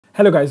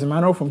Hello guys,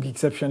 Emmanuel from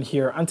Geekception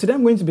here, and today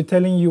I'm going to be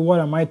telling you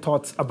what are my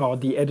thoughts about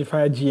the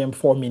Edifier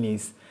GM4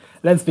 Minis.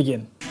 Let's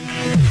begin.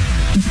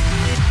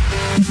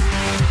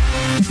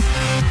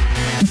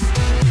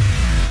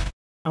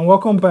 And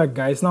welcome back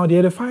guys. Now the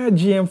Edifier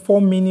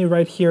GM4 Mini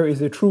right here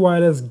is a true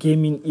wireless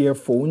gaming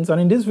earphones,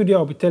 and in this video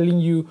I'll be telling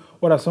you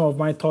what are some of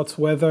my thoughts,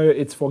 whether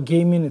it's for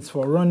gaming, it's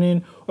for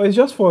running, or it's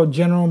just for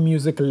general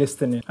music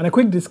listening. And a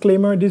quick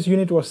disclaimer, this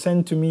unit was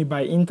sent to me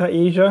by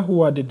InterAsia,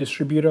 who are the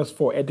distributors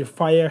for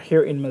Edifier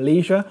here in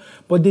Malaysia,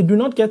 but they do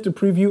not get to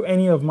preview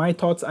any of my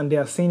thoughts, and they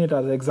are saying it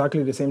at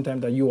exactly the same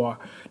time that you are.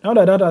 Now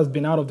that that has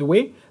been out of the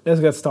way, let's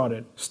get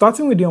started.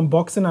 Starting with the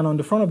unboxing, and on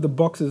the front of the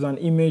box is an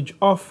image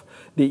of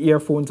the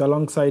earphones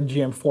alongside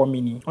GM4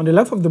 Mini. On the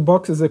left of the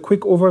box is a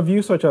quick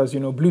overview such as,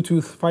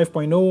 Bluetooth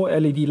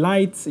 5.0, LED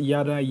lights,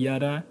 yada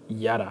yada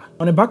yada.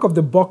 On the back of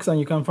the box, and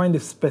you can find the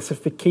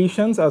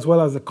specifications as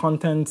well as the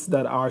contents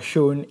that are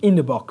shown in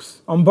the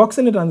box.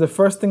 Unboxing it, and the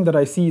first thing that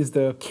I see is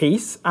the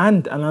case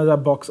and another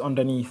box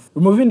underneath.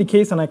 Removing the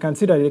case, and I can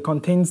see that it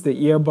contains the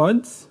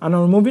earbuds. And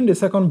on removing the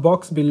second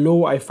box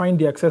below, I find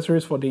the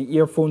accessories for the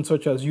earphone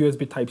such as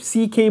USB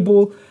Type-C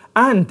cable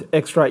and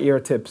extra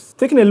ear tips.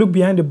 Taking a look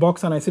behind the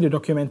box, and I see the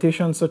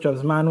documentation such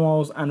as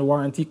manuals and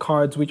warranty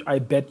cards, which I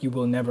bet you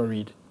will never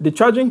read. The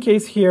charging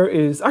case here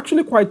is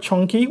actually quite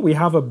chunky. We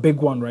have a big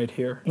one right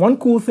here. One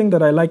cool thing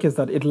that I like is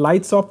that it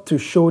lights up to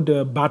show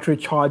the battery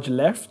charge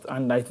left,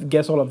 and I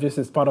guess all of this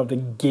is part of the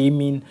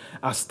gaming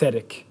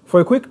aesthetic.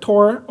 For a quick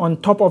tour,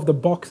 on top of the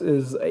box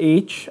is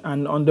H,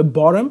 and on the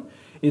bottom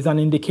is an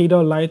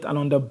indicator light, and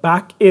on the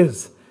back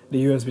is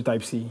the USB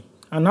Type-C.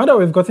 And now that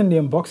we've gotten the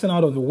unboxing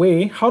out of the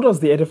way, how does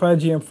the Edifier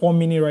GM4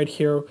 Mini right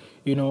here,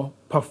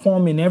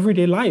 perform in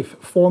everyday life?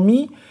 For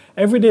me,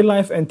 everyday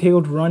life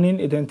entailed running,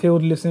 it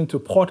entailed listening to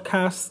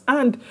podcasts,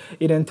 and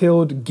it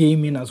entailed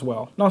gaming as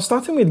well. Now,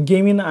 starting with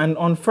gaming, and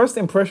on first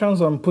impressions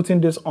on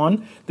putting this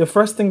on, the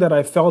first thing that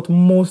I felt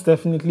most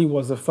definitely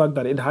was the fact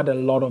that it had a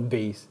lot of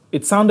bass.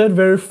 It sounded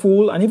very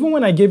full, and even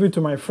when I gave it to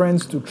my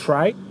friends to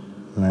try,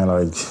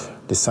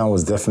 the sound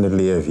was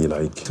definitely heavy,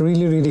 it's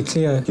really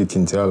clear. You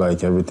can tell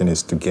everything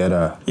is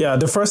together. Yeah,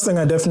 the first thing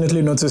I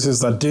definitely noticed is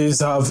that these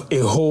have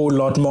a whole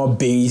lot more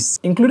bass.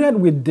 Included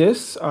with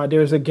this,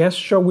 there's a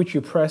gesture which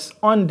you press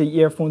on the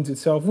earphones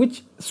itself,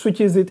 which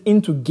switches it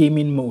into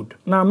gaming mode.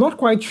 Now, I'm not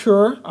quite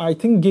sure. I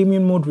think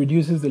gaming mode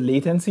reduces the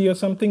latency or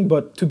something,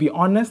 but to be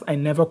honest, I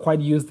never quite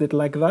used it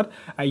like that.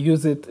 I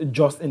use it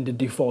just in the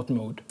default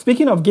mode.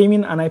 Speaking of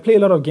gaming, and I play a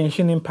lot of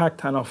Genshin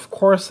Impact, and of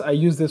course, I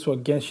use this for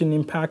Genshin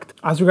Impact.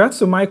 As regards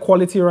to my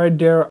quality right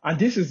there, and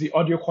this is the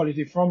audio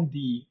quality from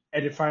the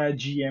Edifier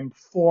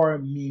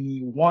GM4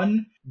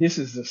 Mini1. This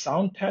is the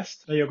sound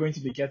test that you're going to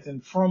be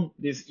getting from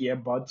this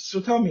earbud. So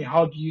tell me,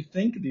 how do you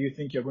think? Do you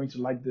think you're going to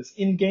like this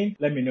in-game?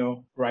 Let me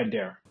know right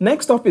there.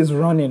 Next up is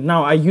running.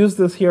 Now, I use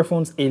these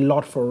earphones a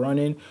lot for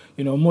running.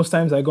 Most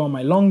times I go on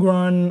my long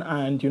run,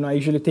 and, I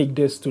usually take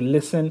this to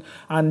listen.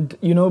 And,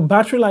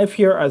 battery life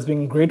here has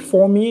been great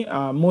for me.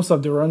 Most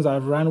of the runs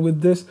I've ran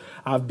with this,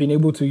 I've been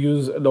able to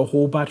use the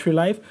whole battery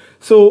life.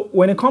 So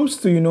when it comes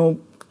to,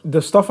 the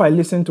stuff I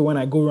listen to when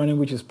I go running,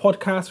 which is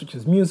podcasts, which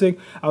is music,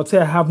 I would say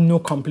I have no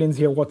complaints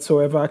here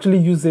whatsoever. I actually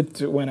use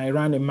it when I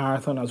ran a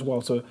marathon as well,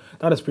 so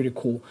that is pretty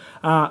cool.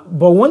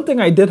 But one thing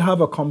I did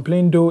have a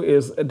complaint though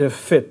is the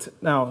fit.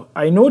 Now,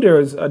 I know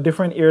there's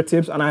different ear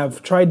tips, and I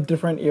have tried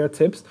different ear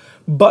tips,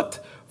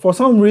 but for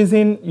some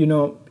reason,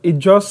 it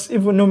just,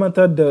 even no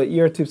matter the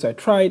ear tips I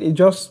tried, it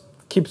just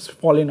keeps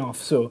falling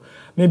off. So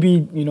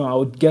maybe, I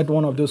would get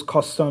one of those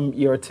custom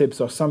ear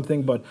tips or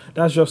something, but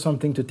that's just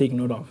something to take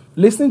note of.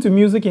 Listening to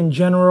music in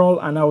general,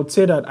 and I would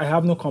say that I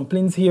have no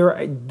complaints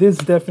here. This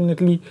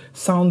definitely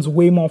sounds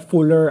way more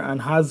fuller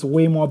and has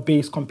way more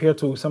bass compared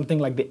to something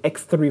like the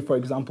X3, for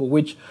example,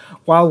 which,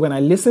 while when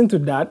I listened to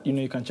that,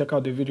 you can check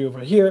out the video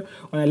over here.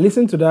 When I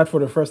listened to that for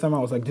the first time, I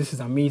was like, this is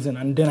amazing.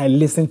 And then I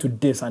listened to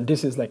this, and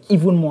this is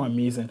even more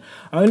amazing.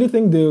 I only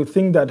think the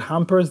thing that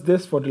hampers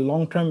this for the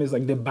long term is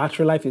the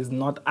battery life is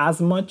not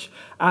as much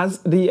as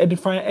the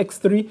Edifier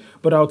X3,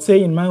 but I would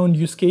say in my own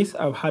use case,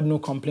 I've had no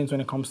complaints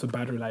when it comes to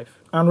battery life.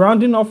 And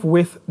rounding off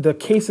with the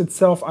case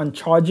itself and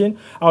charging,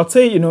 I would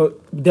say,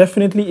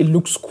 definitely it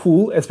looks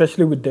cool,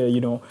 especially with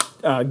the,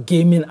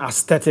 gaming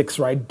aesthetics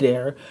right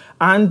there.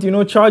 And,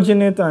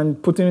 charging it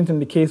and putting it in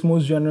the case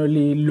most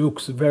generally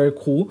looks very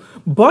cool.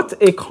 But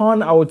a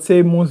con, I would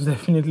say most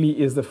definitely,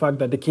 is the fact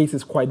that the case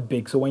is quite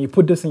big. So when you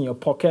put this in your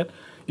pocket,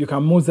 you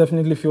can most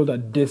definitely feel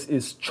that this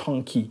is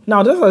chunky.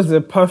 Now, this is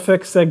the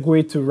perfect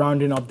segue to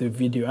rounding up the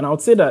video. And I would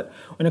say that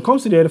when it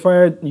comes to the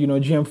Edifier,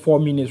 GM4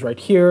 Minis right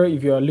here,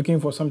 if you're looking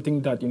for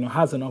something that,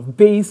 has enough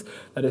bass,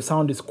 that the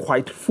sound is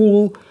quite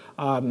full,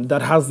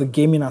 that has the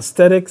gaming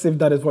aesthetics, if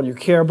that is what you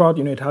care about.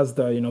 You know, it has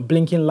the, you know,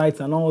 blinking lights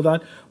and all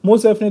that.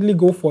 Most definitely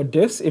go for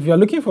this. If you're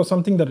looking for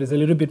something that is a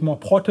little bit more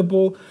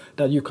portable,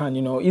 that you can,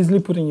 you know, easily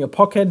put in your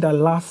pocket, that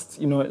lasts,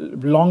 you know,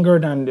 longer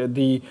than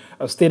the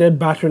stated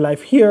battery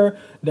life here,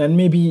 then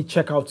maybe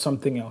check out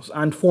something else.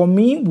 And for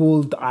me,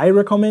 would I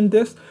recommend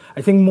this?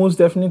 I think most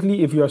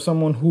definitely if you're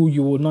someone who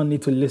you will not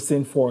need to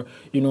listen for,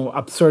 you know,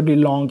 absurdly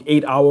long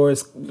 8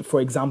 hours,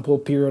 for example,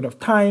 period of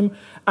time,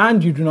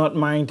 and you do not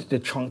mind the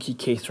chunky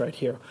case right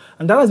here.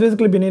 And that has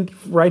basically been it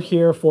right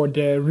here for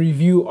the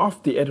review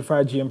of the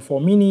Edifier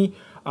GM4 Mini.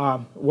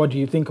 What do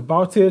you think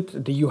about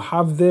it? Do you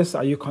have this?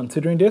 Are you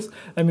considering this?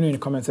 Let me know in the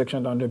comment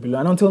section down there below.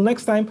 And until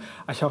next time,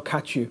 I shall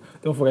catch you.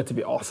 Don't forget to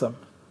be awesome.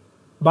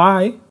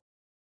 Bye.